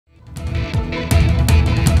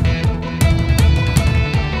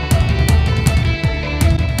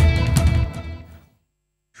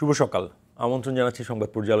শুভ সকাল। আমন্ত্রণ জানাচ্ছি সংবাদ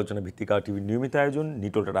পর্যালোচনা ভিত্তিক টিভির নিয়মিত আয়োজন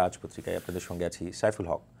নিটোলটা আজ পত্রিকায়। আপনাদের সঙ্গে আছি সাইফুল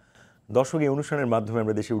হক। দর্শক, এই অনুষ্ঠানের মাধ্যমে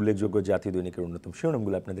আমরা দেশের উল্লেখযোগ্য জাতীয় দৈনিকের অন্যতম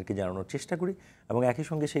শিরোনামগুলো আপনাদেরকে জানানোর চেষ্টা করি এবং একই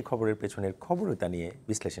সঙ্গে সেই খবরের পেছনের খবরতা নিয়ে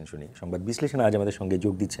বিশ্লেষণ শুনি। সংবাদ বিশ্লেষণে আজ আমাদের সঙ্গে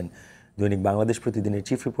যোগ দিচ্ছেন দৈনিক বাংলাদেশ প্রতিদিনের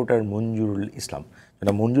চিফ রিপোর্টার মঞ্জুরুল ইসলাম।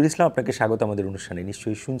 মঞ্জুর ইসলাম, আপনাকে স্বাগত আমাদের অনুষ্ঠানে।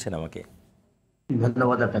 নিশ্চয়ই শুনছেন আমাকে?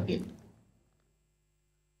 ধন্যবাদ আপনাকে।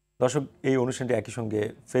 দর্শক, এই অনুষ্ঠানটি একই সঙ্গে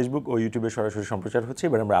ফেসবুক ও ইউটিউবে সরাসরি সম্প্রচার হচ্ছে।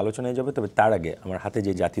 এবার আমরা আলোচনায় যাব, তবে তার আগে আমার হাতে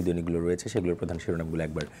যে জাতীয় দৈনিকগুলো রয়েছে সেগুলোর প্রধান শিরোনামগুলো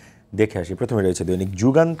একবার দেখে আসি। প্রথমে রয়েছে দৈনিক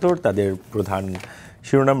যুগান্তর। তাদের প্রধান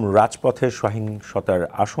শিরোনাম, রাজপথে সহিংসতার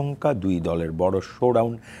আশঙ্কা, দুই দলের বড়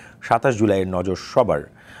শোডাউন, 27 জুলাইয়ের নজর সবার।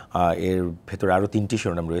 এর ভেতরে আরও 3টি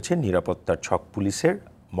শিরোনাম রয়েছে। নিরাপত্তার ছক পুলিশের,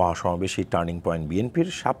 মহাসমাবেশী টার্নিং পয়েন্ট বিএনপির,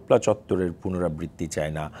 শাপলা চত্বরের পুনরাবৃত্তি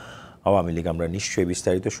চায় না আওয়ামী লীগ। আমরা নিশ্চয়ই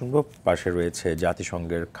বিস্তারিত শুনব। পাশে রয়েছে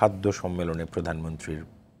জাতিসংঘের খাদ্য সম্মেলনে প্রধানমন্ত্রীর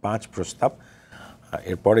 5 প্রস্তাব।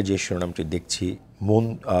 এরপরে যে শিরোনামটি দেখছি,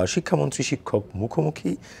 শিক্ষামন্ত্রী শিক্ষক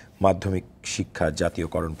মুখোমুখি, মাধ্যমিক শিক্ষা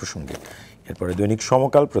জাতীয়করণ প্রসঙ্গে। এরপরে দৈনিক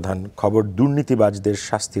সমকাল, প্রধান খবর, দুর্নীতিবাজদের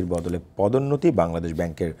শাস্তির বদলে পদোন্নতি, বাংলাদেশ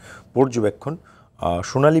ব্যাংকের পর্যবেক্ষণ।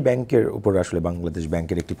 সোনালী ব্যাংকের উপর আসলে বাংলাদেশ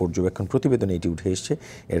ব্যাংকের একটি পর্যবেক্ষণ প্রতিবেদনে এটি উঠে এসেছে।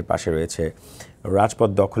 এর পাশে রয়েছে রাজপথ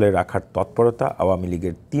দখলে রাখার তৎপরতা, আওয়ামী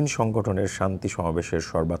লীগের 3 সংগঠনের শান্তি সমাবেশের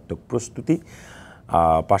সর্বাত্মক প্রস্তুতি।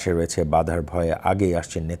 পাশে রয়েছে বাধার ভয়ে আগেই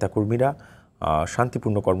আসছেন নেতাকর্মীরা,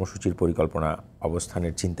 শান্তিপূর্ণ কর্মসূচির পরিকল্পনা,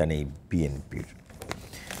 অবস্থানের চিন্তা নেই বিএনপির।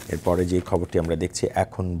 এরপরে যে খবরটি আমরা দেখছি,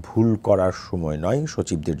 এখন ভুল করার সময় নয়,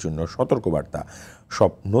 সচিবদের জন্য সতর্কবার্তা,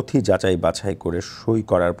 সব নথি যাচাই বাছাই করে সই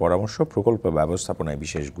করার পরামর্শ, প্রকল্প ব্যবস্থাপনায়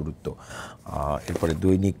বিশেষ গুরুত্ব। এরপরে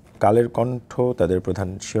দৈনিক কালের কণ্ঠ, তাদের প্রধান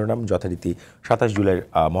শিরোনাম যথারীতি 27 জুলাইয়ের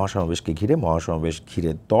মহাসমাবেশকে ঘিরে, মহাসমাবেশ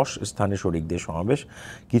ঘিরে 10 স্থানে শরিকদের সমাবেশ,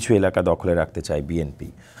 কিছু এলাকা দখলে রাখতে চায় বিএনপি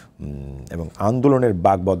এবং আন্দোলনের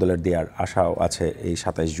বাক বদলের দেওয়ার আশাও আছে এই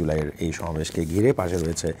 27 জুলাইয়ের এই সমাবেশকে ঘিরে। পাশে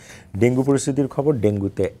রয়েছে ডেঙ্গু পরিস্থিতির খবর,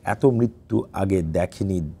 ডেঙ্গুতে এত মৃত্যু আগে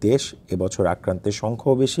দেখেনি দেশ, এবছর আক্রান্তের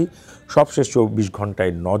সংখ্যাও বেশি, সবশেষ 24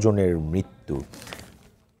 ঘন্টায় 9 জনের মৃত্যু।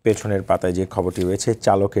 পেছনের পাতায় যে খবরটি রয়েছে,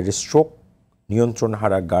 চালকের স্ট্রোক, নিয়ন্ত্রণ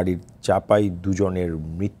হারা গাড়ির চাপাই 2 জনের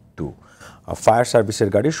মৃত্যু, ফায়ার সার্ভিসের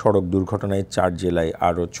গাড়ি, সড়ক দুর্ঘটনায় 4 জেলায়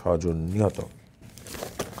আরও 6 জন নিহত।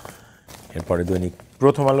 এরপরে দৈনিক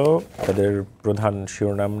প্রথম আলো, তাদের প্রধান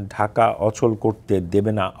শিরোনাম, ঢাকা অচল করতে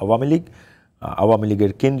দেবে না আওয়ামী লীগ, আওয়ামী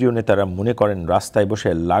লীগের কেন্দ্রীয় নেতারা মনে করেন রাস্তায় বসে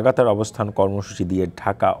লাগাতার অবস্থান কর্মসূচি দিয়ে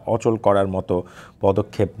ঢাকা অচল করার মতো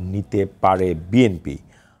পদক্ষেপ নিতে পারে বিএনপি।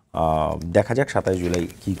 দেখা যাক 27 জুলাই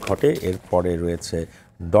কী ঘটে। এরপরে রয়েছে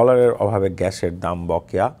ডলারের অভাবে গ্যাসের দাম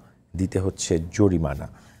বকেয়া, দিতে হচ্ছে জরিমানা।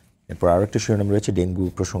 এরপর আরও একটি শিরোনাম রয়েছে ডেঙ্গু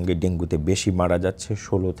প্রসঙ্গে, ডেঙ্গুতে বেশি মারা যাচ্ছে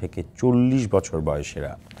 16 থেকে 40 বছর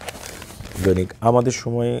বয়সেরা। দৈনিক আমাদের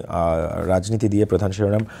সময় রাজনীতি দিয়ে প্রধান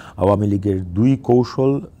শিরোনাম, আওয়ামী লীগের 2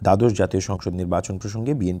 কৌশল, দ্বাদশ জাতীয় সংসদ নির্বাচন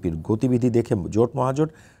প্রসঙ্গে বিএনপির গতিবিধি দেখে জোট মহাজোট,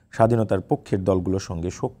 স্বাধীনতার পক্ষের দলগুলোর সঙ্গে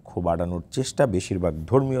সখ্য বাড়ানোর চেষ্টা, বেশিরভাগ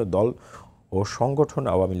ধর্মীয় দল ও সংগঠন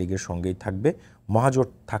আওয়ামী লীগের সঙ্গেই থাকবে,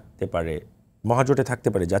 মহাজোটে থাকতে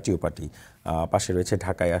পারে জাতীয় পার্টি। পাশে রয়েছে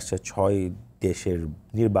ঢাকায় আসছে 6 দেশের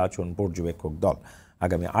নির্বাচন পর্যবেক্ষক দল,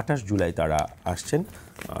 আগামী 28 জুলাই তারা আসছেন।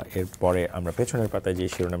 এরপরে আমরা পেছনের পাতায় যে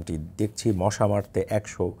শিরোনামটি দেখছি, মশা মারতে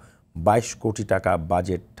 122 কোটি টাকা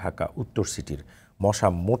বাজেট ঢাকা উত্তর সিটির, মশা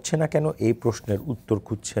মরছে না কেন, এই প্রশ্নের উত্তর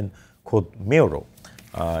খুঁজছেন খোদ মেয়রও।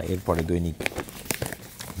 এরপরে দৈনিক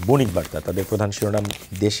বণিক বার্তা, তাদের প্রধান শিরোনাম,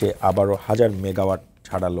 দেশে আবারও 1000 মেগাওয়াট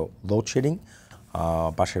ছাড়ালো লোডশেডিং।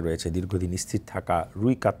 পাশে রয়েছে দীর্ঘদিন স্থির থাকা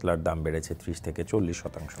রুই কাতলার দাম বেড়েছে 30 থেকে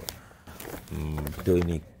 40%।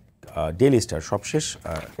 দৈনিক ডেইলি স্টার সবশেষ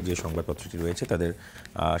যে সংবাদপত্রটি রয়েছে, তাদের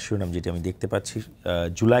শিরোনাম যেটি আমি দেখতে পাচ্ছি,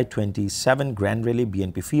 July 27 grand rally,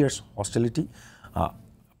 BNP fierce hostility.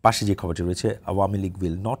 পাশে যে খবরটি রয়েছে, Awami League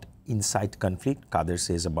will not insight conflict, Quader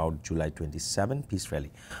Sage about July 27 piece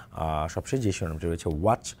rally. সবশেষ যে শিরোনামটি রয়েছে,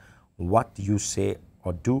 watch what you say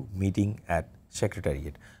or do, meeting at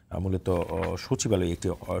secretariat. মূলত সচিবালয়ে একটি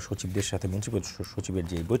সচিবদের সাথে মন্ত্রী সচিবের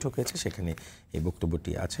যে বৈঠক হয়েছে সেখানে এই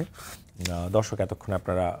বক্তব্যটি আছে। দর্শক, এতক্ষণ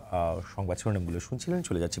আপনারা সংবাদ শিরোনামগুলো শুনছিলেন,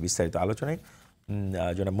 চলে যাচ্ছে বিস্তারিত আলোচনায়।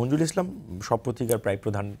 জনাব মঞ্জুরুল ইসলাম, সব পত্রিকার প্রায়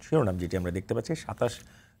প্রধান শিরোনাম যেটি আমরা দেখতে পাচ্ছি 27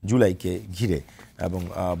 জুলাইকে ঘিরে, এবং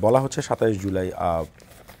বলা হচ্ছে 27 জুলাই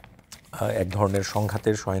এক ধরনের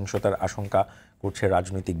সংঘাতের, সহিংসতার আশঙ্কা করছে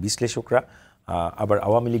রাজনৈতিক বিশ্লেষকরা। আবার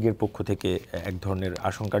আওয়ামী লীগের পক্ষ থেকে এক ধরনের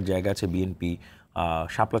আশঙ্কার জায়গা আছে, বিএনপি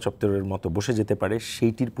শাপলা চত্বরের মতো বসে যেতে পারে,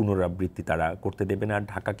 সেইটির পুনরাবৃত্তি তারা করতে দেবে না,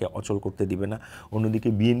 ঢাকাকে অচল করতে দিবে না। অন্যদিকে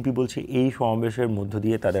বিএনপি বলছে এই সমাবেশের মধ্য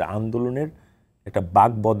দিয়ে তাদের আন্দোলনের একটা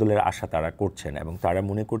বাক বদলের আশা তারা করছেন এবং তারা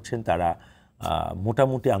মনে করছেন তারা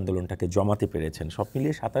মোটামুটি আন্দোলনটাকে জমাতে পেরেছেন। সব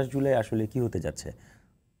মিলিয়ে 27 জুলাই আসলে কি হতে যাচ্ছে?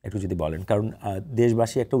 একটু যদি বলেন, কারণ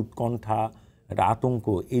দেশবাসী একটা উৎকণ্ঠা, একটা আতঙ্ক,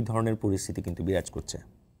 এই ধরনের পরিস্থিতি কিন্তু বিরাজ করছে।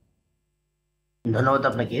 ধন্যবাদ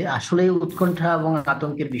আপনাকে। আসলে উৎকণ্ঠা এবং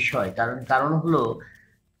আতঙ্কের বিষয়, কারণ কারণ হলো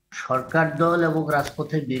সরকার দল এবং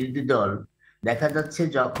রাজপথের বিরোধী দল দেখা যাচ্ছে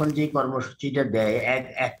যখন যে কর্মসূচিটা দেয়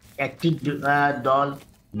একটি দল,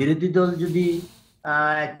 বিরোধী দল যদি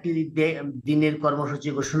একটি দিনের কর্মসূচি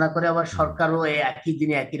ঘোষণা করে, আবার সরকারও এই একই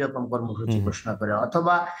দিনে একই রকম কর্মসূচি হুম ঘোষণা করে,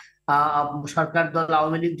 অথবা সরকার দল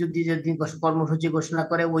আওয়ামী লীগ যদি যেদিন কর্মসূচি ঘোষণা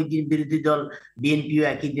করে ওই দিন বিরোধী দল বিএনপিও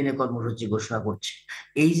একই দিনে কর্মসূচি ঘোষণা করছে।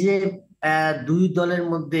 এই যে দুই দলের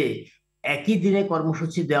মধ্যে একই দিনে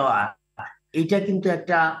কর্মসূচি দেওয়া, এটা কিন্তু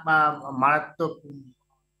একটা মারাত্মক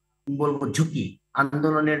বলবো ঝুঁকি।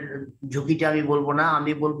 আন্দোলনের ঝুঁকিটা আমি বলবো না,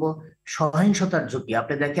 আমি বলবো সহিংসতার ঝুঁকি।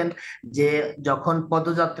 আপনি দেখেন যে যখন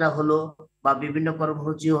পদযাত্রা হলো বা বিভিন্ন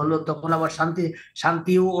কর্মসূচি হলো, তখন আবার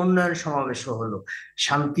শান্তি ও উন্নয়ন সমাবেশও হলো।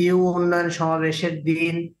 শান্তি ও উন্নয়ন সমাবেশের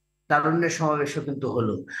দিন তারুণ্যের সমাবেশও কিন্তু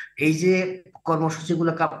হলো। এই যে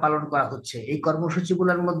কর্মসূচিগুলো পালন করা হচ্ছে, এই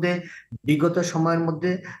কর্মসূচিগুলোর মধ্যে বিগত সময়ের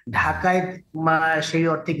মধ্যে ঢাকায় সেই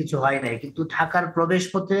অর্থে কিছু হয় নাই, কিন্তু ঢাকার প্রবেশ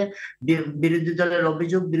পথে বিরোধী দলের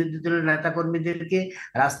অভিযোগ, বিরোধী দলের নেতা কর্মীদেরকে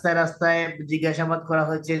রাস্তায় রাস্তায় জিজ্ঞাসাবাদ করা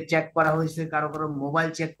হয়েছে, চেক করা হয়েছে, কারো কারো মোবাইল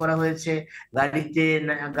চেক করা হয়েছে,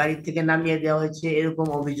 গাড়ি থেকে নামিয়ে দেওয়া হয়েছে, এরকম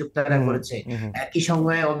অভিযোগ তারা হুম করেছে। হুম একই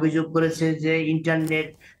সঙ্গে অভিযোগ করেছে যে ইন্টারনেট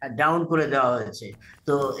ডাউন করে দেওয়া হয়েছে।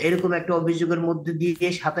 তো এরকম একটা অভিযোগের মধ্যে দিয়ে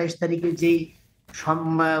 27 তারিখে যেই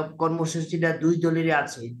কর্মসূচিটা দুই দলেরই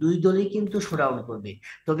আছে, দুই দলই কিন্তু শোডাউন করবে।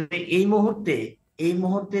 তবে এই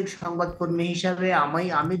মুহূর্তে সংবাদকর্মী হিসাবে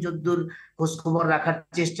আমি যদ্দূর খোঁজ খবর রাখার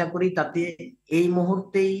চেষ্টা করি, তাতে এই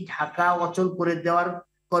মুহূর্তেই ঢাকা অচল করে দেওয়ার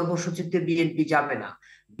কর্মসূচিতে বিএনপি যাবে না।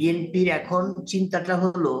 বিএনপির এখন চিন্তাটা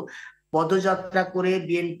হলো পদযাত্রা করে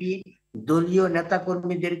বিএনপি দলীয় নেতা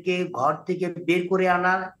কর্মীদেরকে ঘর থেকে বের করে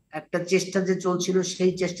আনার একটা চেষ্টা যে চলছিল,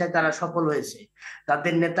 সেই চেষ্টায় তারা সফল হয়েছে।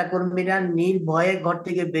 তাদের নেতা কর্মীরা নির্ভয়ে ঘর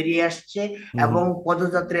থেকে বেরিয়ে আসছে হুম এবং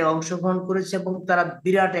পদযাত্রায় অংশগ্রহণ করেছে, এবং তারা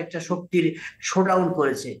বিরাট একটা শক্তির শোডাউন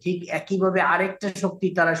করেছে। ঠিক একইভাবে আরেকটা শক্তি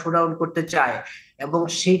তারা শোডাউন করতে চায়, এবং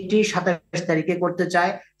সেটি 27 তারিখে করতে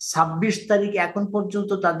চায়। 26 তারিখ এখন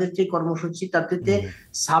পর্যন্ত তাদের যে কর্মসূচি, তাতে হুম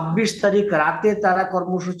 26 তারিখ রাতে তারা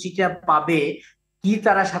কর্মসূচিটা পাবে কি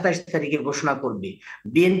তারা 27 তারিখে ঘোষণা করবে।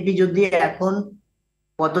 বিএনপি যদি এখন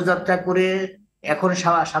পদযাত্রা করে, এখন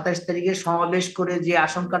 27 তারিখে সমাবেশ করে যে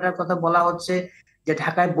আশঙ্কাটার কথা বলা হচ্ছে যে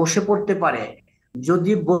ঢাকায় বসে পড়তে পারে,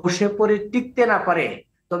 যদি বসে পড়ে টিকতে না পারে,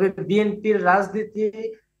 তবে বিএনপির রাজনীতি,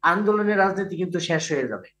 আন্দোলনের রাজনীতি কিন্তু শেষ হয়ে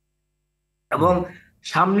যাবে। হুম এবং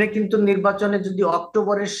সামনে কিন্তু নির্বাচনে, যদি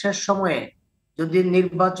অক্টোবরের শেষ সময়ে যদি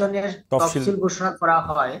নির্বাচনের তফসিল। তফসিল ঘোষণা করা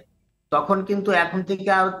হয়, তখন কিন্তু এখন থেকে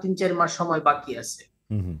আরো 3-4 মাস সময় বাকি আছে।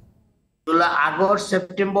 হুম হুম জুলাই, আগস্ট,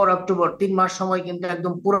 সেপ্টেম্বর, অক্টোবর, 3 মাস সময় কিন্তু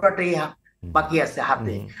একদম পুরোটাই হুম বাকি আছে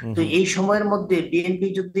হাতে। হুম তো হুম এই সময়ের মধ্যে বিএনপি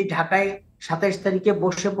যদি ঢাকায় 27 তারিখে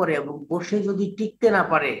বসে পড়ে এবং বসে যদি টিকতে না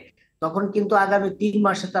পারে, তখন কিন্তু আগামী 3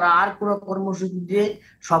 মাসে তারা আর কোনো কর্মসূচি দিয়ে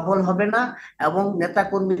সফল হবে না, এবং নেতা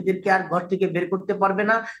কর্মীদেরকে আর ঘর থেকে বের করতে পারবে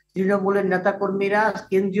না। তৃণমূলের নেতা কর্মীরা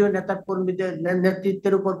কেন্দ্রীয় নেতা কর্মীদের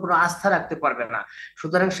নেতৃত্বের উপর কোনো আস্থা রাখতে পারবে না।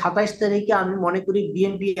 সুতরাং 27 তারিখে আমি মনে করি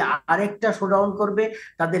বিএনপি আরেকটা শোডাউন করবে,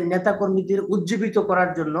 তাদের নেতা কর্মীদের উজ্জীবিত করার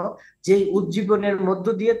জন্য, যে উজ্জীবনের মধ্য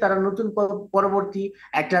দিয়ে তারা নতুন পরবর্তী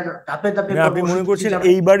একটা ধাপে ধাপে মানে আপনি মনে কর্মসূচি করছেন যাবে।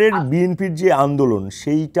 এইবারের বিএনপির যে আন্দোলন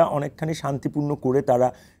সেইটা অনেকখানি শান্তিপূর্ণ করে তারা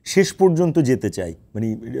শেষ পর্যন্ত যেতে চায়, মানে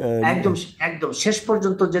একদম একদম শেষ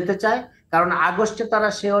পর্যন্ত যেতে চায়, কারণ আগস্টে তারা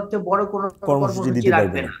সে অর্থে বড় কোনো কর্মসূচি কর্মসূচি দিতে পারবে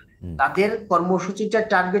রাখবে না। না। হুম তাদের কর্মসূচিটা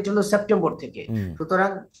টার্গেট হলো সেপ্টেম্বর থেকে। হুম সুতরাং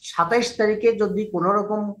 27 তারিখে যদি কোন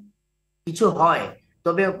রকম কিছু হয়,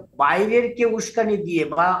 তবে বাইরের কেউ উস্কানি দিয়ে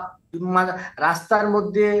বা রাস্তার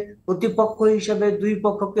মধ্যে প্রতিপক্ষ হিসেবে দুই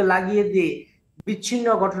পক্ষকে লাগিয়ে দিয়ে বিচ্ছিন্ন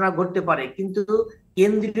ঘটনা ঘটতে পারে, কিন্তু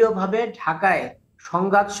কেন্দ্রীয় ভাবে ঢাকায়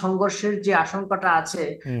সংঘাত সংঘর্ষের যে আশঙ্কাটা আছে,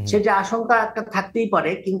 হুম হুম সেটা আশঙ্কা একটা থাকতেই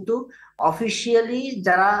পারে, কিন্তু অফিসিয়ালি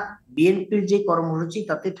যারা বিএনপির যে কর্মসূচি,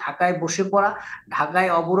 তাতে ঢাকায় বসে পড়া, ঢাকায়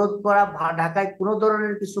অবরোধ করা বা ঢাকায় কোনো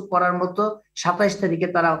ধরনের কিছু করার মতো 27 তারিখে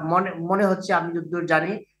তারা মনে মনে হচ্ছে, আমি যতদূর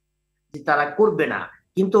জানি, যে তারা করবে না।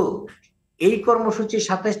 কিন্তু এই কর্মসূচি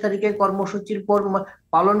 27 তারিখের কর্মসূচির পর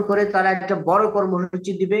পালন করে তারা একটা বড়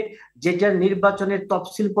কর্মসূচি দিবে, যেটা নির্বাচনের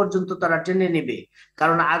তফসিল পর্যন্ত তারা টেনে নেবে।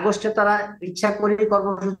 কারণ আগস্টে তারা ইচ্ছা করে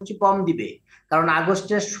কর্মসূচি কম দিবে, কারণ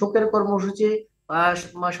আগস্টে শোকের কর্মসূচি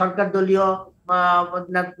সরকার দলীয়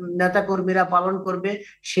নেতা কর্মীরা পালন করবে।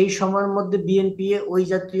 সেই সময়ের মধ্যে বিএনপি ওই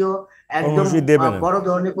জাতীয় একদম কর্মসূচি দেবে না। বড়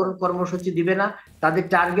ধরনের কোন কর্মসূচি দিবে না। তাদের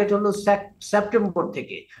টার্গেট হলো সেপ্টেম্বর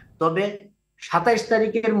থেকে। তবে 27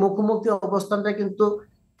 তারিখের মুখোমুখি অবস্থানটা কিন্তু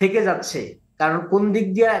থেকে যাচ্ছে, কারণ কোন দিক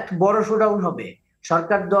দিয়ে এক বড় শোডাউন হবে,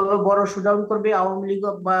 সরকার দলও বড় শোডাউন করবে, আওয়ামী লীগ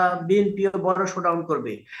বা বিএনপিও বড় শোডাউন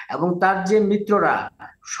করবে, এবং তার যে মিত্ররা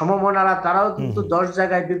সমমনারা তারাও হুম কিন্তু হুম 10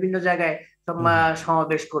 জায়গায় বিভিন্ন জায়গায় হুম হুম।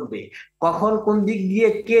 সমাবেশ করবে। কখন কোন দিক দিয়ে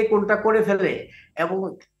কে কোনটা করে ফেলে এবং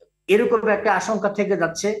এরকম একটা আশঙ্কা থেকে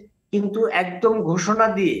যাচ্ছে। কিন্তু একদম ঘোষণা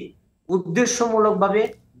দিয়ে উদ্দেশ্যমূলক ভাবে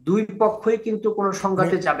দুই পক্ষই কিন্তু কোনো মানে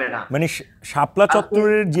সংঘাতে যাবে না। মানে শাপলা কালকে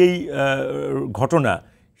চত্বরের যেই ঘটনা,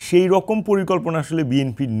 সেই রকম পরিকল্পনা আসলে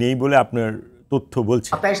বিএনপির নেই বলে আপনার তথ্য বলছে।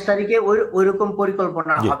 27 তারিখে ওই রকম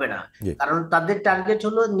পরিকল্পনা জি হবে না। জি। কারণ তাদের টার্গেট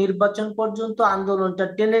হলো নির্বাচন পর্যন্ত আন্দোলনটা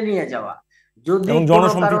টেনে নিয়ে যাওয়া। যদি এবং কোনো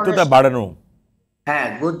কারণে জনসম্পৃক্ততা বাড়ানো। হ্যাঁ,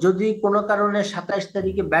 যদি কোনো কারণে 27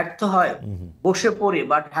 তারিখে ব্যর্থ হয়, হুম হুম বসে পড়ে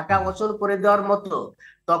বা ঢাকা হুম অচল করে দেওয়ার মতো,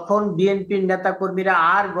 তখন বিএনপির নেতা কর্মীরা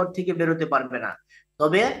আর ঘর থেকে বেরোতে পারবে না।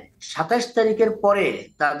 তবে 27 তারিখের পরে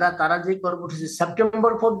তারা তারা যে কর্মসূচি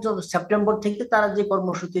সেপ্টেম্বর থেকে তারা যে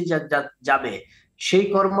কর্মসূচি যাবে, সেই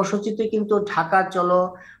কর্মসূচিতে কিন্তু ঢাকা চলো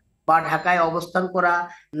বা ঢাকায় অবস্থান করা,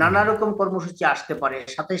 হুম নানা রকম কর্মসূচি আসতে পারে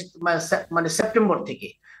 27 মানে সেপ্টেম্বর থেকে।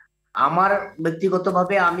 আমার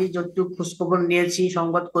ব্যক্তিগতভাবে আমি যতটুকু খোঁজখবর নিয়েছি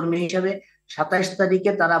সংবাদকর্মী হিসেবে, 27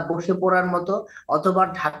 তারিখে তারা বসে পড়ার মতো অথবা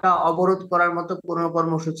ঢাকা অবরোধ করার মতো কোনো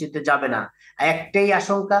কর্মসূচিতে যাবে না। একটাই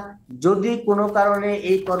আশঙ্কা, যদি কোনো কারণে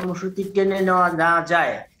এই কর্মসূচি টেনে নেওয়া না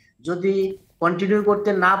যায়, যদি কন্টিনিউ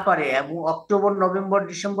করতে না পারে এবং অক্টোবর নভেম্বর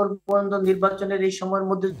ডিসেম্বর পর্যন্ত নির্বাচনের এই সময়ের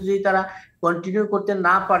মধ্যে যদি তারা কন্টিনিউ করতে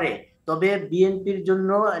না পারে, তবে বিএনপির জন্য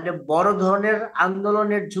একটা বড় ধরনের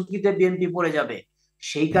আন্দোলনের ঝুঁকিতে বিএনপি পড়ে যাবে।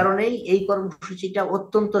 সেই কারণেই এই কর্মসূচিটা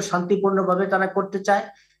অত্যন্ত শান্তিপূর্ণভাবে তারা করতে চায়।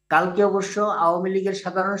 কালকে অবশ্য আওয়ামী লীগের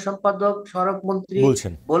সাধারণ সম্পাদক সড়ক মন্ত্রী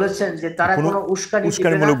বলছেন বলেছেন যে তারা কোনো কোনো উস্কানি দিবে না,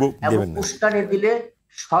 উস্কানিমূলক এবং দেবেন না। উস্কানি দিলে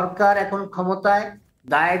সরকার এখন ক্ষমতায়,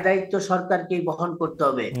 দায় দায়িত্ব সরকারকেই বহন করতে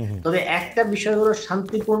হবে। হুম হুম তবে একটা বিষয় হলো,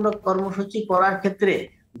 শান্তিপূর্ণ কর্মসূচি করার ক্ষেত্রে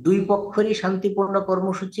দুই পক্ষেরই শান্তিপূর্ণ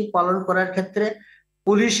কর্মসূচি পালন করার ক্ষেত্রে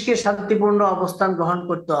পুলিশকে শান্তিপূর্ণ অবস্থান গ্রহণ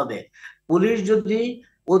করতে হবে। পুলিশ যদি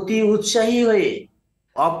অতি উৎসাহী হয়ে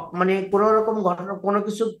মানে কোন রকম ঘটনা কোনো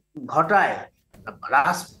কিছু ঘটায়,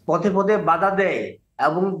 পথে পথে বাধা দেয়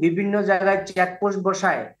এবং বিভিন্ন জায়গায় চেকপোস্ট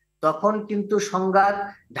বসায়, তখন কিন্তু সংঘাত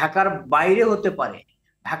ঢাকার বাইরে হতে পারে।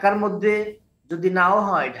 ঢাকার মধ্যে যদি নাও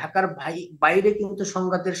হয়, ঢাকার বাইরে কিন্তু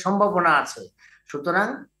সংঘাতের সম্ভাবনা আছে। সুতরাং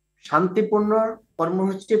শান্তিপূর্ণ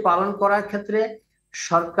কর্মসূচি পালন করার ক্ষেত্রে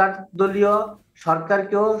সরকার দলীয়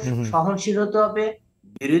সরকারকেও হুম হুম সহনশীল হতে হবে,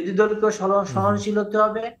 বিরোধী দলকেও হুম হুম সহনশীল হতে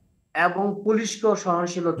হবে, এবং পুলিশকেও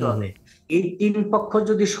সহনশীল হতে হুম হুম। হবে। এই তিন পক্ষ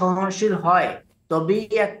যদি সহনশীল হয়, তবেই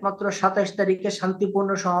একমাত্র 27 তারিখে শান্তিপূর্ণ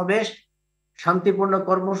সমাবেশ, শান্তিপূর্ণ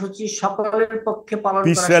কর্মসূচি সকলের পক্ষে পালন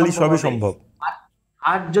পিস করা র্যালি সম্ভব সবই হবে। সম্ভব। আর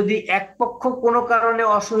আর যদি এক পক্ষ কোনো কারণে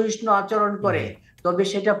অসহিষ্ণু আচরণ হুম করে, হুম তবে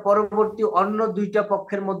সেটা পরবর্তী অন্য দুইটা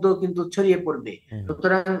পক্ষের মধ্যেও কিন্তু ছড়িয়ে পড়বে। হুম হুম।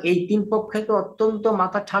 সুতরাং এই তিন পক্ষকে অত্যন্ত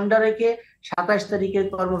মাথা ঠান্ডা রেখে 27 তারিখের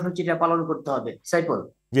কর্মসূচিটা পালন করতে হবে। সাইফুল।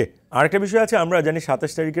 যে আরেকটা বিষয় আছে, আমরা জানি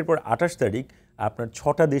 27 তারিখের পর 28 তারিখ আপনার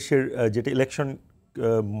 6টা দেশের যেটা ইলেকশন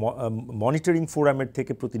মনিটরিং ফোরামের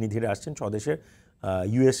থেকে প্রতিনিধিরা আসছেন, 6 দেশের,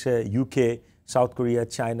 USA, UK, south Korea,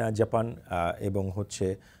 China, Japan এবং হচ্ছে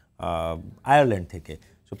আয়ারল্যান্ড থেকে।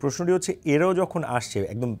 তো প্রশ্নটি হচ্ছে, এরাও যখন আসছে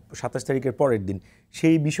একদম 27 তারিখের পরের দিন,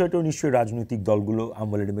 সেই বিষয়টাও নিশ্চয়ই রাজনৈতিক দলগুলো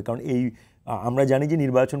আমলে নেবে, কারণ এই আমরা জানি যে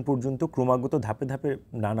নির্বাচন পর্যন্ত ক্রমাগত ধাপে ধাপে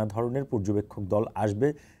নানা ধরনের পর্যবেক্ষক দল আসবে।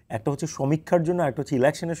 একটা হচ্ছে সমীক্ষার জন্য, একটা হচ্ছে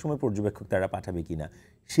ইলেকশনের সময় পর্যবেক্ষক তারা পাঠাবে কিনা,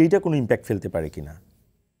 সেইটা কোনো ইম্প্যাক্ট ফেলতে পারে কিনা।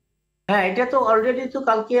 হ্যাঁ, এটা তো অলরেডি তো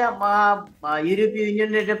কালকে ইউরোপীয়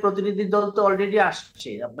ইউনিয়নের একটা প্রতিনিধি দল তো অলরেডি আসছে।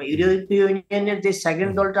 হুম, ইউরোপীয় ইউনিয়নের যে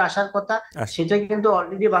সেকেন্ড হুম, দলটা আসার কথা, আসছে। সেটা কিন্তু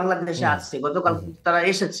অলরেডি বাংলাদেশে হুম আসছে, গতকাল হুম কিন্তু তারা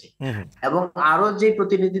এসেছে। হুম হুম এবং আরো যে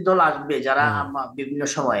প্রতিনিধি দল আসবে যারা হুম বিভিন্ন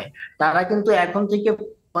সময়ে, তারা কিন্তু এখন থেকে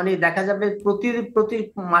মানে দেখা যাবে প্রতি প্রতি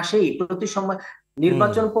মাসেই প্রতি সময় হুম হুম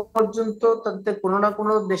নির্বাচন পর্যন্ত তাদের কোনো না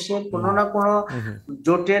কোনো দেশে হুম কোনো না কোনো হুম হুম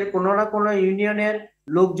জোটের কোনো না কোনো ইউনিয়নের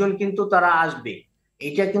লোকজন কিন্তু তারা আসবে।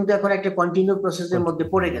 এটা কিন্তু এখন একটা কন্টিনিউ প্রসেসের মধ্যে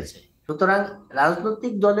পড়ে গেছে। সুতরাং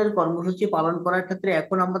রাজনৈতিক দলের কর্মসূচি পালন করার ক্ষেত্রে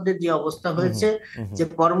এখন আমাদের যে অবস্থা হুম হয়েছে, হুম হুম যে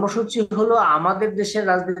কর্মসূচি হলো আমাদের দেশের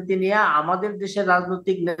রাজনীতি নিয়ে আমাদের দেশের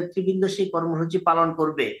রাজনৈতিক নেতৃবৃন্দ সেই কর্মসূচি পালন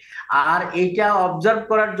করবে, আর এইটা অবজার্ভ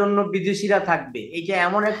করার জন্য বিদেশিরা থাকবে। এইটা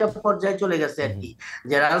এমন একটা পর্যায়ে চলে গেছে আর হুম কি,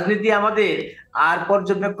 যে রাজনীতি আমাদের আর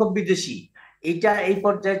পর্যবেক্ষক বিদেশি। এইটা এই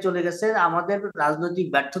পর্যায়ে চলে গেছে, আমাদের রাজনৈতিক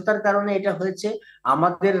ব্যর্থতার কারণে এটা হয়েছে।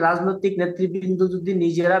 আমাদের রাজনৈতিক নেতৃবৃন্দ যদি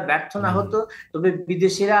নিজেরা ব্যর্থ না হুম হতো, তবে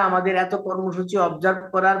বিদেশিরা আমাদের এত কর্মসূচি অবজার্ভ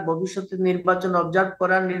করার, ভবিষ্যতে নির্বাচন অবজার্ভ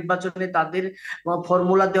করার, নির্বাচনে তাদের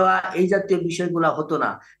ফর্মুলা দেওয়া, এই জাতীয় বিষয়গুলো হতো না।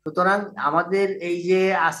 সুতরাং আমাদের এই যে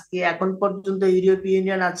আজকে এখন পর্যন্ত ইউরোপীয়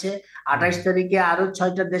ইউনিয়ন আছে, হুম 28 তারিখে আরো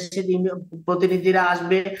 6টা দেশের প্রতিনিধিরা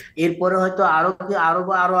আসবে, এরপরে হয়তো আরো আরো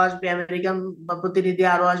আরো আসবে, আমেরিকান প্রতিনিধি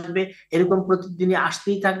আরো আসবে, এরকম প্রতিদিনই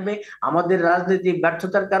আসতেই থাকবে। আমাদের রাজনৈতিক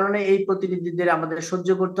ব্যর্থতার কারণে এই প্রতিনিধিদের আমাদের সহ্য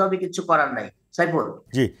করতে হবে, কিছু করার নাই। সাইফুল।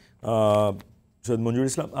 জি, সৈয়দ মঞ্জুর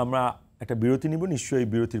ইসলাম, আমরা একটা বিরতি নিব। নিশ্চয়ই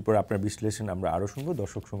বিরতির পর আপনার বিশ্লেষণ আমরা আরও শুনবো।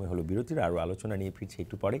 দর্শক সময় হলো বিরতির, আরও আলোচনা নিয়ে ফিরছি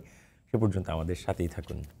একটু পরে। সে পর্যন্ত আমাদের সাথেই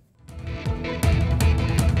থাকুন।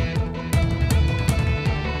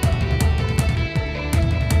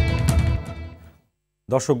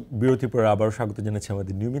 দর্শক, বিরতির পর আবারও স্বাগত জানাচ্ছি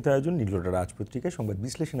আমাদের নিয়মিত আয়োজন নীললোটা রাজ পত্রিকায় সংবাদ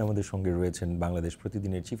বিশ্লেষণে। আমাদের সঙ্গে রয়েছেন বাংলাদেশ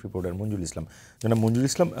প্রতিদিনের চিফ রিপোর্টার মঞ্জুর ইসলাম। জনাব মঞ্জুর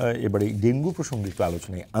ইসলাম, এবারে ডেঙ্গু প্রসঙ্গে একটু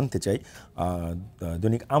আলোচনায় আনতে চাই।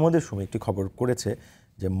 দৈনিক আমাদের সময় একটি খবর করেছে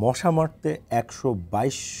যে মশা মারতে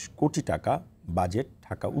 122 কোটি টাকা বাজেট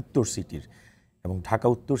ঢাকা উত্তর সিটির, এবং ঢাকা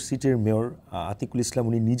উত্তর সিটির মেয়র আতিকুল ইসলাম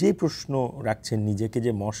উনি নিজেই প্রশ্ন রাখছেন নিজেকে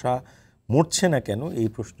যে মশা মরছে না কেন, এই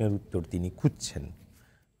প্রশ্নের উত্তর তিনি খুঁজছেন।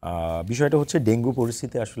 বিষয়টা হচ্ছে ডেঙ্গু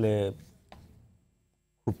পরিস্থিতি আসলে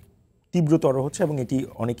খুব তীব্রতর হচ্ছে, এবং এটি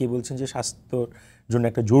অনেকেই বলছেন যে স্বাস্থ্যর জন্য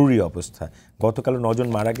একটা জরুরি অবস্থা। গতকাল 9 জন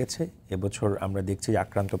মারা গেছে, এবছর আমরা দেখছি যে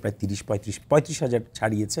আক্রান্ত প্রায় 35 হাজার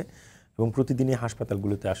ছাড়িয়েছে, এবং প্রতিদিনই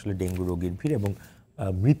হাসপাতালগুলোতে আসলে ডেঙ্গু রোগীর ভিড়, এবং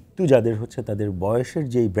মৃত্যু যাদের হচ্ছে তাদের বয়সের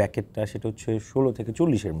যেই ব্র্যাকেটটা সেটা হচ্ছে 16 থেকে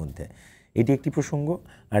 40-এর মধ্যে। এটি একটি প্রসঙ্গ।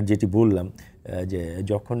 আর যেটি বললাম যে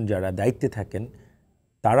যখন যারা দায়িত্বে থাকেন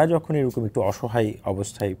তারা যখন এরকম একটু অসহায়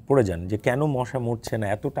অবস্থায় পড়ে যান যে কেন মশা মরছে না,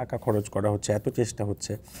 এত টাকা খরচ করা হচ্ছে, এত চেষ্টা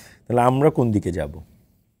হচ্ছে, তাহলে আমরা কোন দিকে যাব?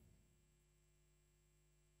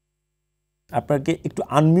 আপনাকে একটু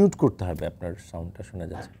আনমিউট করতে হবে, আপনার সাউন্ডটা শোনা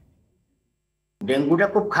যাচ্ছে। ডেঙ্গুটা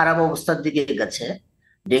খুব খারাপ অবস্থার দিকে গেছে।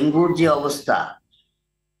 ডেঙ্গুর যে অবস্থা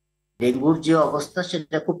ডেঙ্গুর যে অবস্থা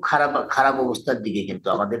সেটা খুব খারাপ খারাপ অবস্থার দিকে, কিন্তু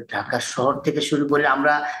আমাদের ঢাকা শহর থেকে শুরু করে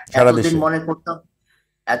আমরা সারা এতদিন দেশে।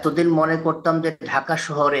 মনে করতাম যে ঢাকা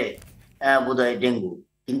শহরে বোধহয় ডেঙ্গু,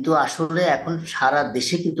 কিন্তু আসলে এখন সারা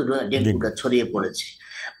দেশে কিন্তু ডেঙ্গুটা ছড়িয়ে পড়েছে।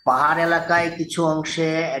 পাহাড় এলাকায় কিছু অংশে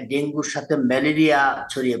ডেঙ্গুর সাথে ম্যালেরিয়া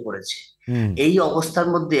ছড়িয়ে পড়েছে। এই অবস্থার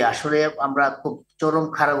মধ্যে আসলে আমরা খুব চরম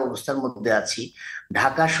খারাপ অবস্থার মধ্যে আছি।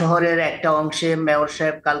 ঢাকা শহরের একটা অংশে মেয়র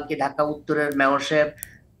সাহেব, কালকে ঢাকা উত্তরের মেয়র সাহেব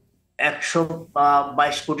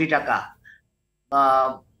 122 কোটি টাকা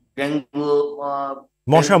ডেঙ্গু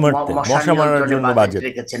মশা মশা মারার নিয়ন্ত্রণে জন্য বাজেট বাজেট।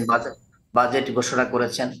 রেখেছেন, বাজেট ঘোষণা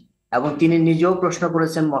করেছেন। এবং তিনি নিজেও প্রশ্ন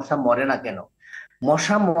করেছেন মশা মরে না কেন।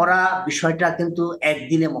 মশা মরা বিষয়টা কিন্তু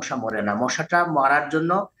একদিনে মশা মরে না। মশাটা মারার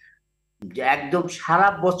জন্য যে একদম সারা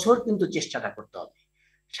বছর কিন্তু চেষ্টাটা করতে হবে।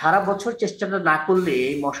 সারা বছর চেষ্টাটা না করলে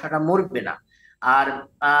এই মশাটা মরবে না। আর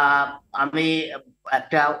আমি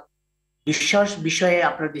একটা বিষয়ে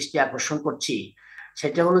আপনার দৃষ্টি আকর্ষণ করছি।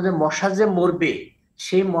 সেটা হলো যে মশা যে মরবে,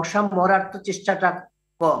 সেই মশা মরার তো চেষ্টাটা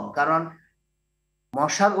কম, কারণ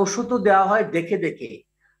মশার ওষুধও দেওয়া হয় দেখে দেখে।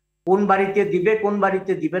 কোন বাড়িতে দিবে কোন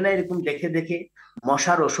বাড়িতে দিবে না এরকম দেখে দেখে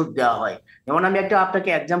মশার ওষুধ দেওয়া হয়। যেমন আমি একটা আপনাকে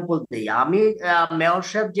এক্সাম্পল দিই। আমি মেয়র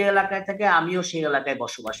সাহেব যে এলাকায় থাকে আমিও সেই এলাকায়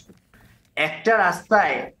বসবাস করি। একটা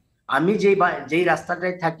রাস্তায়, আমি যেই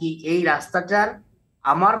রাস্তাটায় থাকি, এই রাস্তাটার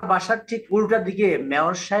আমার বাসার ঠিক উল্টা দিকে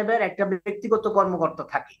মেয়র সাহেবের একটা ব্যক্তিগত কর্মকর্তা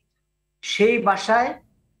থাকে। সেই বাসায়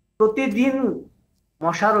প্রতিদিন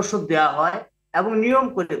মশার ওষুধ দেওয়া হয় এবং নিয়ম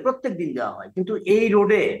করে প্রত্যেক দিন দেওয়া হয়, কিন্তু এই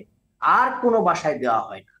রোডে আর কোনো বাসায় দেওয়া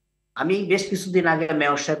হয় না। আমি বেশ কিছুদিন আগে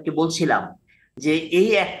মেয়র সাহেবকে বলছিলাম যে এই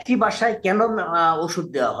একটি বাসায় কেন ওষুধ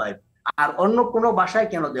দেওয়া হয় আর অন্য কোনো বাসায়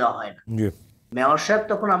কেন দেওয়া হয় না। মেয়র সাহেব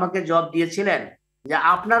তখন আমাকে জবাব দিয়েছিলেন যে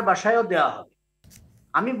আপনার বাসায়ও দেওয়া হবে।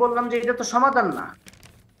 আমি বললাম যে এটা তো সমাধান না।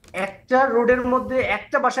 একটা রোডের মধ্যে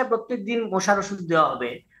একটা বাসায় প্রত্যেকদিন মশার ওষুধ দেওয়া হবে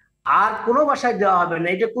আর কোনো বাসায় দেওয়া হবে না,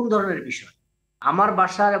 এটা কোন ধরনের বিষয়? আমার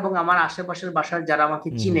বাসার এবং আমার আশেপাশের বাসার যারা আমাকে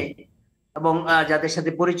চিনে এবং যাদের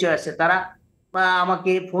সাথে পরিচয় আছে, তারা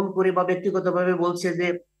আমাকে ফোন করে বা ব্যক্তিগতভাবে বলছে যে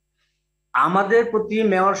আমাদের প্রতি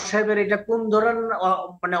মেয়র সাহেবের এটা কোন ধরনের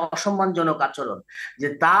মানে অসম্মানজনক আচরণ, যে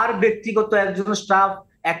তার ব্যক্তিগত একজন স্টাফ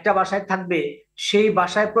একটা বাসায় থাকবে, সেই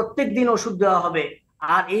বাসায় প্রত্যেক দিন ওষুধ দেওয়া হবে,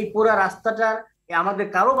 আর এই পুরা রাস্তাটার আমাদের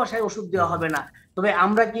কারো বাসায় ওষুধ দেওয়া হবে না। তবে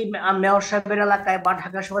আমরা কি মেয়র সাহেবের এলাকায় বা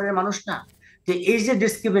ঢাকা শহরের মানুষ না? যে এই যে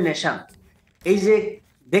ডিসক্রিমিনেশন, এই যে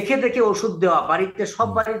দেখে দেখে ওষুধ দেওয়া, বাড়িতে সব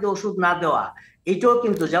বাড়িতে ওষুধ না দেওয়া, এটাও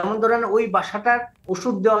কিন্তু, যেমন ধরেন ওই বাসাটার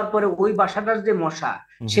ওষুধ দেওয়ার পরে ওই বাসাটার যে মশা,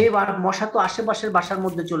 সেই মশা তো আশেপাশের বাসার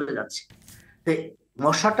মধ্যে চলে যাচ্ছে। তো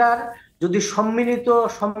মশাটার যদি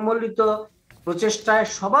সম্মিলিত প্রচেষ্টায়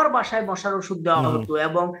সবার বাসায় মশার ওষুধ দেওয়া হতো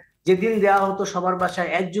এবং যেদিন দেওয়া হতো সবার বাসায়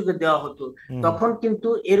একযোগে দেওয়া হতো, তখন কিন্তু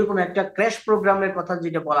এরকম একটা ক্র্যাশ প্রোগ্রামের কথা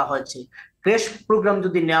যেটা বলা হয়েছে, ক্র্যাশ প্রোগ্রাম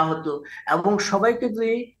যদি নেওয়া হতো এবং সবাইকে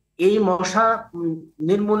যদি এই মশা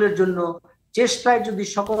নির্মূলের জন্য চেষ্টায় যদি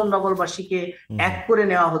সকল নগরবাসীকে এক করে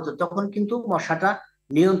নেওয়া হতো, তখন কিন্তু মশাটা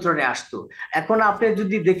নিয়ন্ত্রণে আসতো। এখন আপনি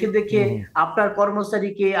যদি দেখে দেখে আপনার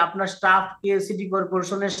কর্মচারীকে, আপনার স্টাফকে, সিটি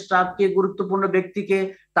কর্পোরেশনের স্টাফকে, গুরুত্বপূর্ণ ব্যক্তিকে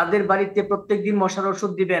তাদের বাড়িতে প্রত্যেকদিন মশার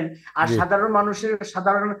ওষুধ দিবেন, আর জি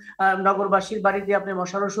সাধারণ নগরবাসীর বাড়িতে আপনি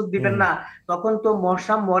মশার ওষুধ দিবেন হুম না, তখন তো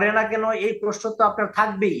মশা মরে না কেন এই প্রশ্ন তো আপনার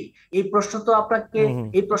থাকবেই। এই প্রশ্ন তো আপনাকে, হুম হুম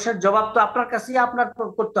এই প্রশ্নের জবাব তো আপনার কাছেই আপনার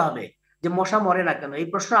করতে হবে, যে মশা মরে না কেন। এই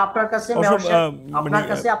প্রশ্ন আপনার কাছে, অবশ্য মেয়র সাহেব, মানে আপনার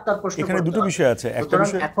কাছে আপনার প্রশ্ন এখানে করতে দুটো হবে। বিষয় আছে। একটা সুতরাং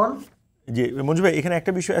বিষয়, এখন জি মঞ্জু ভাই, এখানে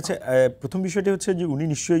একটা বিষয় আছে। প্রথম বিষয়টি হচ্ছে যে উনি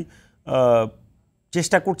নিশ্চয়ই আহ,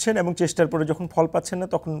 চেষ্টা করছেন এবং চেষ্টার পরে যখন ফল পাচ্ছেন না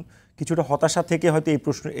তখন কিছুটা হতাশা থেকে হয়তো এই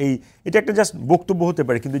প্রশ্ন, এটা একটা জাস্ট বক্তব্য হতে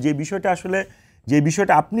পারে, কিন্তু যে বিষয়টা আসলে, যে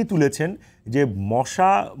বিষয়টা আপনি তুলেছেন যে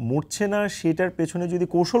মশা মরছে না সেটার পেছনে যদি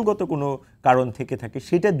কৌশলগত কোনো কারণ থেকে থাকে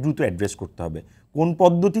সেটা দ্রুত অ্যাড্রেস করতে হবে। কোন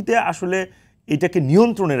পদ্ধতিতে আসলে এটাকে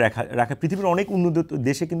নিয়ন্ত্রণে রাখা পৃথিবীর অনেক উন্নত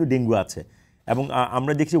দেশে কিন্তু ডেঙ্গু আছে এবং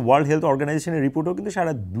আমরা দেখছি ওয়ার্ল্ড হেলথ অর্গানাইজেশনের রিপোর্টও কিন্তু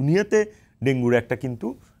সারা দুনিয়াতে ডেঙ্গুর একটা কিন্তু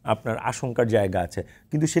আপনার আশঙ্কার জায়গা আছে,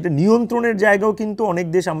 কিন্তু সেটা নিয়ন্ত্রণের জায়গাও কিন্তু অনেক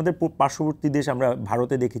দেশ, আমাদের পার্শ্ববর্তী দেশ, আমরা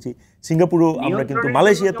ভারতে দেখেছি, সিঙ্গাপুরও আমরা কিন্তু, নিয়ন্ত্রণের জন্য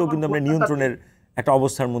মালয়েশিয়াতেও যেমন কিন্তু আমরা কলকাতাতে, নিয়ন্ত্রণের একটা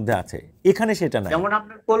অবস্থার মধ্যে আছে, এখানে সেটা নাই। যেমন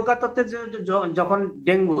আপনার কলকাতাতে যখন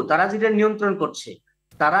ডেঙ্গু, তারা যেটা নিয়ন্ত্রণ করছে,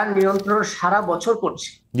 তারা নিয়ন্ত্রণ সারা বছর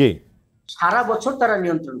করছে, জি সারা বছর তারা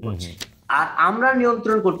নিয়ন্ত্রণ হুম করছে। হুম আর আমরা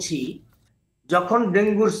নিয়ন্ত্রণ করছি যখন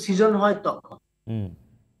ডেঙ্গুর সিজন হয় তখন। হুম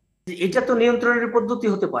এটা তো নিয়ন্ত্রণের পদ্ধতি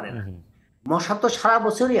হতে পারে হুম না। হুম মশা তো সারা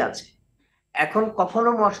বছরই আছে। এখন কখনো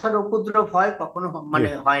মশার উপদ্রব হয়, কখনো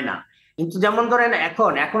জি হয় না। কিন্তু যেমন ধরেন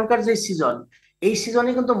এখনকার যে সিজন, এই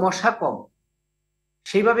সিজনে কিন্তু মশা কম,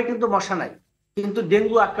 সেইভাবে কিন্তু মশা নাই, কিন্তু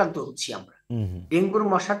ডেঙ্গু আক্রান্ত হচ্ছি আমরা। হুম হুম ডেঙ্গুর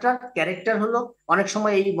মশাটার ক্যারেক্টার হলো, অনেক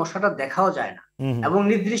সময় এই মশাটা দেখাও যায় না, হুম হুম এবং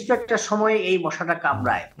নির্দিষ্ট একটা সময়ে এই মশাটা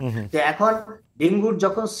কামড়ায়। হুম হুম তো এখন ডেঙ্গুর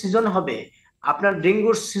যখন সিজন হবে, আপনার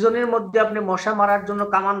ডেঙ্গুর সিজনের মধ্যে আপনি মশা মারার জন্য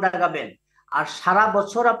কামান দাগাবেন, আর সারা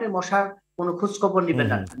বছর আপনি মশার কোনো খোঁজ খবর হুম নিবেন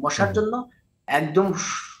না। হুম হুম মশার জন্য একদম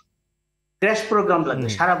ক্র্যাশ প্রোগ্রাম লাগবে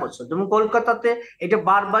হুম সারা বছর। যেমন কলকাতাতে এটা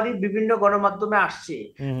বারবারই বিভিন্ন গণমাধ্যমে আসছে,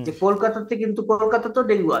 হুম যে কলকাতাতে, কিন্তু কলকাতাতেও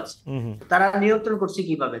ডেঙ্গু আছে। হুম হুম তারা নিয়ন্ত্রণ করছে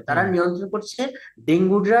কিভাবে? তারা হুম নিয়ন্ত্রণ করছে,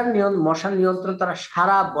 মশার নিয়ন্ত্রণ তারা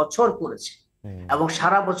সারা বছর করেছে, হুম এবং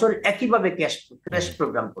সারা বছর একইভাবে ক্র্যাশ হুম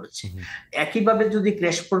প্রোগ্রাম করেছে। হুম একইভাবে যদি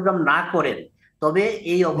ক্র্যাশ প্রোগ্রাম না করেন, তবে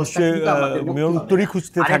এই অবস্থা নিশ্চয়ই কিন্তু আমাদের মুক্তি মেয়র হবে উত্তরই না।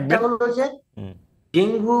 খুঁজতে আরেকটা থাকবেন। হলো যে হুম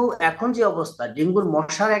ডেঙ্গু, এখন যে অবস্থা, ডেঙ্গুর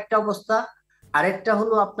মশার একটা অবস্থা, আরেকটা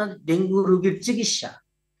হলো আপনার ডেঙ্গু রোগীর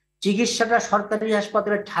চিকিৎসাটা সরকারি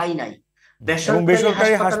হাসপাতালে ঠাঁই নাই। এবং বেসরকারি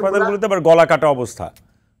বেসরকারি হাসপাতালগুলা হাসপাতালগুলোতে আবার গলা কাটা অবস্থা,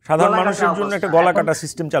 সাধারণ গলা কাটা মানুষের জন্য অবস্থা। একটা গলা এখন কাটা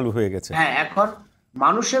সিস্টেম চালু হয়ে গেছে। হ্যাঁ, এখন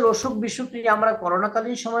মানুষের অসুখ বিসুখ নিয়ে আমরা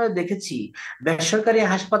করোনাকালীন সময়ে দেখেছি বেসরকারি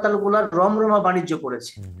হাসপাতালগুলা রমরমা বাণিজ্য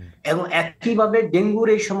করেছে, হুম হুম এবং একইভাবে ডেঙ্গুর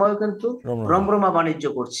এই সময় কিন্তু রমরমা রমরমা বাণিজ্য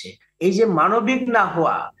করছে। এই যে মানবিক না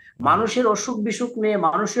হওয়া, হুম মানুষের অসুখ বিসুখ নিয়ে,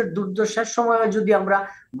 মানুষের দুর্দশার সময় যদি আমরা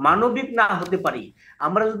মানবিক না হতে পারি,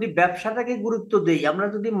 আমরা যদি ব্যবসাটাকে গুরুত্ব দেই, আমরা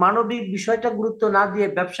যদি মানবিক বিষয়টা গুরুত্ব না দিয়ে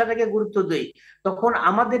ব্যবসাটাকে গুরুত্ব দেই, তখন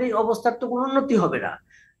আমাদের এই অবস্থার তো কোনো উন্নতি হবে না।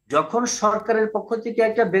 যখন সরকারের পক্ষ থেকে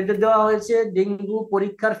একটা বেঁধে দেওয়া হয়েছে ডেঙ্গু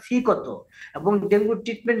পরীক্ষার ফি কত, এবং ডেঙ্গু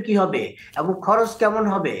ট্রিটমেন্ট কি হবে, এবং খরচ কেমন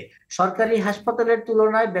হবে, সরকারি হাসপাতালের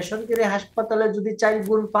তুলনায় বেসরকারি হাসপাতালে যদি 4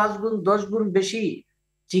 গুণ, 5 গুণ, 10 গুণ বেশি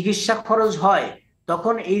চিকিৎসা খরচ হয়,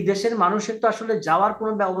 তখন এই দেশের মানুষের তো আসলে যাওয়ার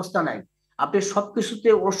কোনো ব্যবস্থা নাই। আপনি সবকিছুতে,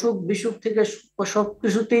 অসুখ বিসুখ থেকে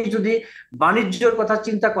সবকিছুতেই যদি বাণিজ্যের কথা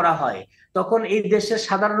চিন্তা করা হয়, তখন এই দেশের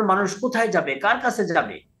সাধারণ মানুষ কোথায় যাবে, কার কাছে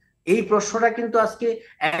যাবে? এই প্রশ্নটা কিন্তু আজকে,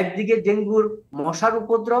 একদিকে ডেঙ্গুর মশার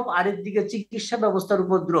উপদ্রব, আরেকদিকে চিকিৎসা ব্যবস্থার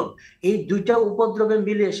উপদ্রব, এই দুইটা উপদ্রবে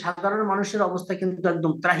মিলে সাধারণ মানুষের অবস্থা কিন্তু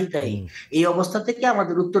একদম ত্রাহিতাই। হুম এই অবস্থা থেকে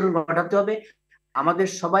আমাদের উত্তরণ ঘটাতে হবে। আমাদের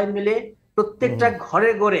সবাই মিলে হুম প্রত্যেকটা হুম।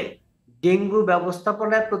 ঘরে ঘরে ডেঙ্গু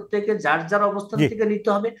ব্যবস্থাপনায় প্রত্যেকে যার যার অবস্থান জি থেকে নিতে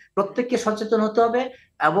হবে, প্রত্যেককে সচেতন হতে হবে,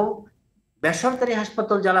 এবং বেসরকারি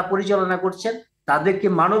হাসপাতাল যারা পরিচালনা করছেন তাদেরকে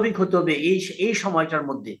মানবিক হতে হবে এই এই সময়টার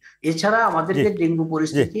মধ্যে। এছাড়া জি আমাদেরকে ডেঙ্গু জি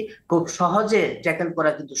পরিস্থিতি খুব সহজে ট্যাকেল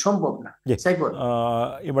করা কিন্তু সম্ভব না। জি সাইফুল,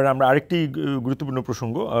 এবার আমরা আরেকটি গুরুত্বপূর্ণ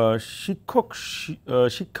প্রসঙ্গ,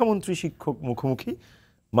 শিক্ষামন্ত্রী শিক্ষক মুখোমুখি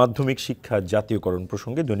মাধ্যমিক শিক্ষা জাতীয়করণ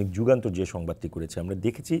প্রসঙ্গে দৈনিক যুগান্তর যে সংবাদটি করেছে, আমরা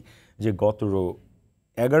দেখেছি যে গত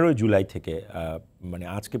 11 জুলাই থেকে মানে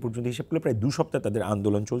আজকে পর্যন্ত হিসাব করলে প্রায় 2 সপ্তাহ তাদের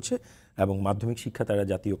আন্দোলন চলছে এবং মাধ্যমিক শিক্ষা তারা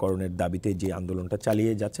জাতীয়করণের দাবিতে যে আন্দোলনটা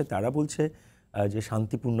চালিয়ে যাচ্ছে, তারা বলছে যে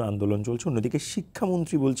শান্তিপূর্ণ আন্দোলন চলছে। অন্যদিকে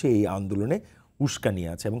শিক্ষামন্ত্রী বলছে এই আন্দোলনে উস্কানি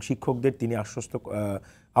আছে এবং শিক্ষকদের তিনি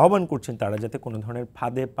আহ্বান করছেন তারা যাতে কোনো ধরনের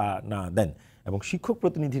ফাঁদে পা না দেন, এবং শিক্ষক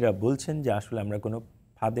প্রতিনিধিরা বলছেন যে আসলে আমরা কোনো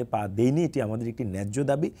ফাঁদে পা দেইনি, এটি আমাদের একটি ন্যায্য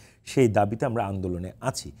দাবি, সেই দাবিতে আমরা আন্দোলনে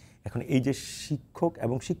আছি। এখন এই যে শিক্ষক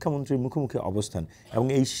এবং শিক্ষামন্ত্রীর মুখোমুখি অবস্থান এবং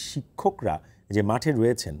এই শিক্ষকরা যে মাঠে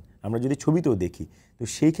রয়েছেন, আমরা যদি ছবিতেও দেখি, তো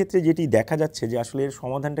সেই ক্ষেত্রে যেটি দেখা যাচ্ছে যে আসলে এর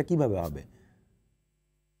সমাধানটা কিভাবে হবে?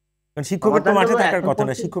 কারণ শিক্ষকের তো মাঠে থাকার কথা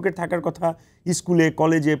না, শিক্ষকের থাকার কথা স্কুলে,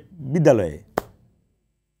 কলেজে, বিদ্যালয়ে।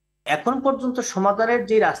 এখন পর্যন্ত সমাধানের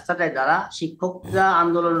যে রাস্তাটায় যারা শিক্ষকরা,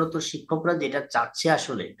 আন্দোলনরত শিক্ষকরা যেটা চাচ্ছে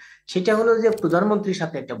আসলে, সেটা হলো যে প্রধানমন্ত্রীর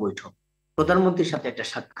সাথে একটা বৈঠক, প্রধানমন্ত্রীর সাথে একটা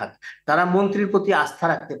সাক্ষাৎ। তারা মন্ত্রীর প্রতি আস্থা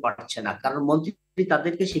রাখতে পারছে না, কারণ মন্ত্রী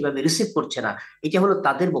তাদেরকে সেভাবে রিসিভ করছে না। এটা হলো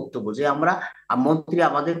তাদের বক্তব্য যে আমরা, মন্ত্রী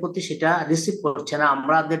আমাদের প্রতি সেটা রিসিভ করছে না,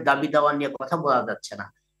 আমাদের দাবি দাওয়া নিয়ে কথা বলা যাচ্ছে না।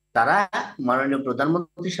 তারা মাননীয়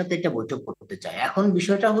প্রধানমন্ত্রীর সাথে একটা বৈঠক করতে চায়। এখন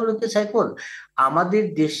বিষয়টা হলো কি সাইফুল, আমাদের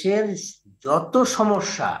দেশের যত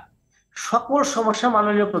সমস্যা, সকল সমস্যা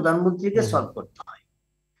মাননীয় প্রধানমন্ত্রীকে সলভ করতে হয়,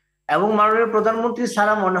 এবং মাননীয় প্রধানমন্ত্রী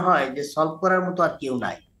ছাড়া মনে হয় যে সলভ করার মতো আর কেউ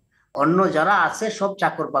নাই। অন্য যারা আছে সব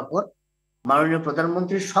চাকর বাকর, মাননীয়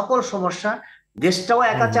প্রধানমন্ত্রীর সকল সমস্যা দেশটাও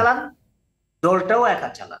একা চালান, দলটাও একা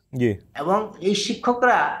চালান। এবং এই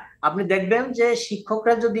শিক্ষকরা, আপনি দেখবেন যে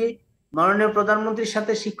শিক্ষকরা যদি মাননীয় প্রধানমন্ত্রীর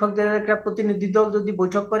সাথে শিক্ষকদের একটা প্রতিনিধি দল যদি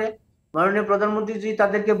বৈঠক করে, মাননীয় প্রধানমন্ত্রী যদি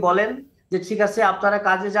তাদেরকে বলেন যে ঠিক আছে আপনারা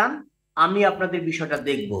কাজে যান, আমি আপনাদের বিষয়টা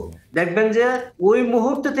দেখব, দেখবেন যে ওই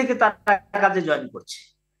মুহূর্ত থেকে তারা কাজে জয়েন করছে।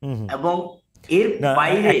 এবং এর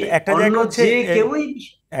বাইরে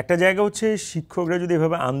একটা জায়গা হচ্ছে শিক্ষকরা যদি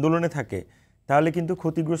এভাবে আন্দোলনে থাকে তাহলে কিন্তু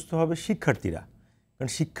ক্ষতিগ্রস্ত হবে শিক্ষার্থীরা, কারণ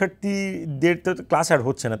শিক্ষার্থীদের তো ক্লাস আর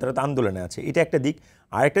হচ্ছে না, তারা তো আন্দোলনে আছে, এটা একটা দিক।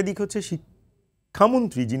 আর একটা দিক হচ্ছে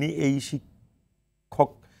শিক্ষামন্ত্রী, যিনি এই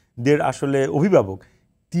শিক্ষকদের আসলে অভিভাবক,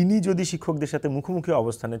 তিনি যদি শিক্ষকদের সাথে মুখোমুখি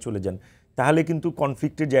অবস্থানে চলে যান তাহলে কিন্তু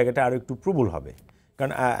কনফ্লিক্টের জায়গাটা আরো একটু প্রবল হবে।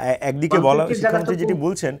 কারণ একদিকে বলা, শিক্ষামন্ত্রী যেটি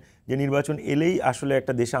বলছেন যে নির্বাচন এলেই আসলে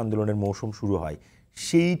একটা দেশে আন্দোলনের মৌসুম শুরু হয়,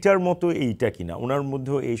 সেইটার মতো এইটা কিনা, ওনার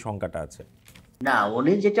মধ্যেও এই শঙ্কাটা আছে। না,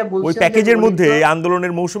 উনি যেটা বলছেন ওই প্যাকেজের মধ্যে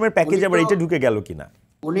আন্দোলনের মৌসুমের প্যাকেজ আবার এটা ঢুকে গেল কিনা।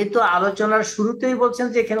 উনি তো আলোচনার শুরুতেই বলছেন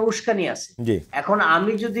যে এখানে উস্কানি আছে। এখন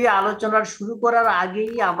আমি যদি আলোচনার শুরু করার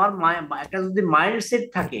আগেই আমার একটা যদি মাইন্ডসেট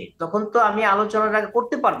থাকে, তখন তো আমি আলোচনাটা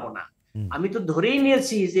করতে পারবো না। আমি তো ধরেই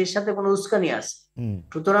নিয়েছি যে এর সাথে কোনো উস্কানি আছে,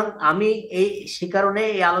 সুতরাং আমি সে কারণে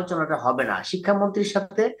এই আলোচনাটা হবে না। শিক্ষামন্ত্রীর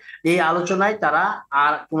সাথে এই আলোচনায় তারা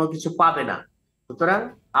আর কোনো কিছু পাবে না। সুতরাং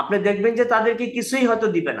আপনি দেখবেন যে তাদেরকে কিছুই হয়তো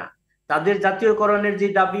দিবে না। তাদের জাতীয়করণের যে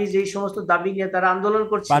দাবি, যে সমস্ত দাবি নিয়ে তারা আন্দোলন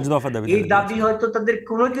করছে, এই দাবি হয়তো তাদের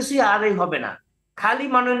কোনো কিছুই আরই হবে না। খালি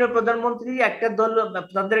মাননীয় প্রধানমন্ত্রী একটা দল,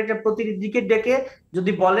 তাদের একটা প্রতিনিধিকে ডেকে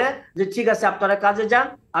যদি বলে যে ঠিক আছে আপনারা কাজে যান,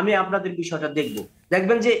 আমি আপনাদের বিষয়টা দেখব,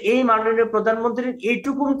 দেখবেন যে এই মাননীয় প্রধানমন্ত্রীর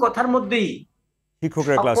এইটুকু কথার মধ্যেই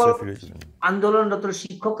আন্দোলনরত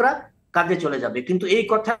শিক্ষকরা কাজে চলে যাবে। কিন্তু এই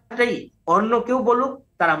কথাটাই অন্য কেউ বলুক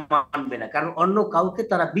তারা মানবে না, কারণ অন্য কাউকে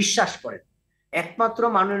তারা বিশ্বাস করে, একমাত্র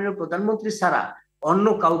মাননীয় প্রধানমন্ত্রী ছাড়া অন্য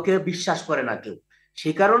কাউকে বিশ্বাস করে না কেউ।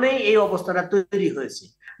 সে কারণেই এই অবস্থাটা তৈরি হয়েছে।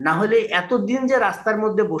 না হলে এতদিন যে রাস্তার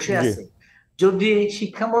মধ্যে বসে আছে, যদি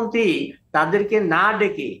শিক্ষামন্ত্রী তাদেরকে না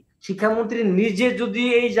ডেকে শিক্ষামন্ত্রী নিজে যদি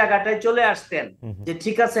এই জায়গাটায় চলে আসতেন যে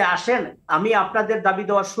ঠিক আছে আসেন, আমি আপনাদের দাবি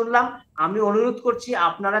দেওয়া শুনলাম, আমি অনুরোধ করছি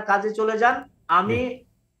আপনারা কাজে চলে যান, আমি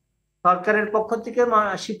সরকারের পক্ষ থেকে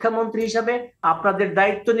শিক্ষামন্ত্রী হিসাবে আপনাদের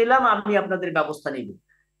দায়িত্ব নিলাম, আমি আপনাদের ব্যবস্থা নিব,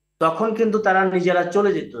 তখন কিন্তু তারা নিজেরা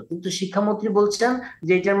চলে যেত। কিন্তু শিক্ষামন্ত্রী বলছেন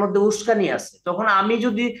যে এটার মধ্যে উস্কানি আছে। তখন আমি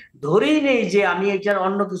যদি ধরেই নেই যে আমি এটার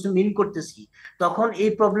অন্য কিছু মিন করতেছি, তখন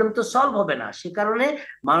এই প্রবলেম তো সলভ হবে না। সে কারণে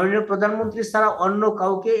মাননীয় প্রধানমন্ত্রী ছাড়া অন্য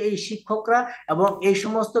কাউকে এই শিক্ষকরা এবং এই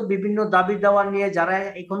সমস্ত বিভিন্ন দাবি দাওয়া নিয়ে যারা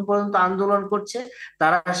এখন পর্যন্ত আন্দোলন করছে,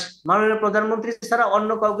 তারা মাননীয় প্রধানমন্ত্রী ছাড়া অন্য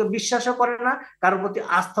কাউকে বিশ্বাসও করে না, কারোর প্রতি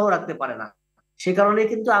আস্থাও রাখতে পারে না। সে কারণে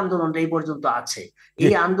কিন্তু আন্দোলনটা এই পর্যন্ত আছে।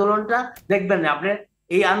 এই আন্দোলনটা দেখবেন আপনি,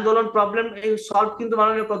 এই আন্দোলন প্রবলেম এই সলভ কিন্তু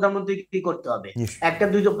মাননীয় প্রধানমন্ত্রী কি করতে হবে, একটা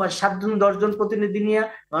 2-7 জন 10 জন প্রতিনিধি নিয়ে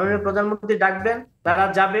মাননীয় প্রধানমন্ত্রী ডাকবেন, তারা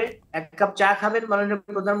যাবে, এক কাপ চা খাবেন, মাননীয়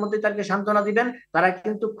প্রধানমন্ত্রী তাকে সান্ত্বনা দিবেন, তারা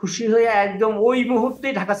কিন্তু খুশি হয়ে একদম ওই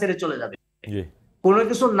মুহূর্তেই ঢাকা ছেড়ে চলে যাবে, কোনো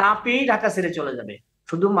কিছু না পেয়েই ঢাকা ছেড়ে চলে যাবে।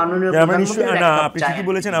 শুধু মাননীয় আপনি ঠিকই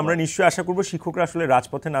বলেছেন, আমরা নিশ্চয়ই আশা করব শিক্ষকরা আসলে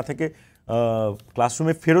রাজপথে না থেকে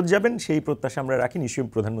ক্লাসরুমে ফেরত যাবেন, সেই প্রত্যাশা আমরা রাখি।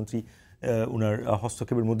 নিশ্চয়ই প্রধানমন্ত্রী উনার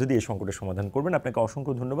হস্তক্ষেপের মধ্যে দিয়ে এই সংকটের সমাধান করবেন। আপনাকে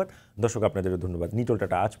অসংখ্য ধন্যবাদ। দর্শক আপনাদেরও ধন্যবাদ। নিটল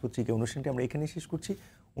টাটা আজ পত্রিকা অনুষ্ঠানটি আমরা এখানেই শেষ করছি।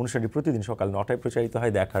 অনুষ্ঠানটি প্রতিদিন সকাল 9টায় প্রচারিত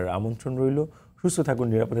হয়, দেখার আমন্ত্রণ রইল। সুস্থ থাকুন,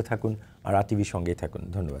 নিরাপদে থাকুন, আর আরটিভির সঙ্গেই থাকুন।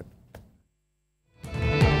 ধন্যবাদ।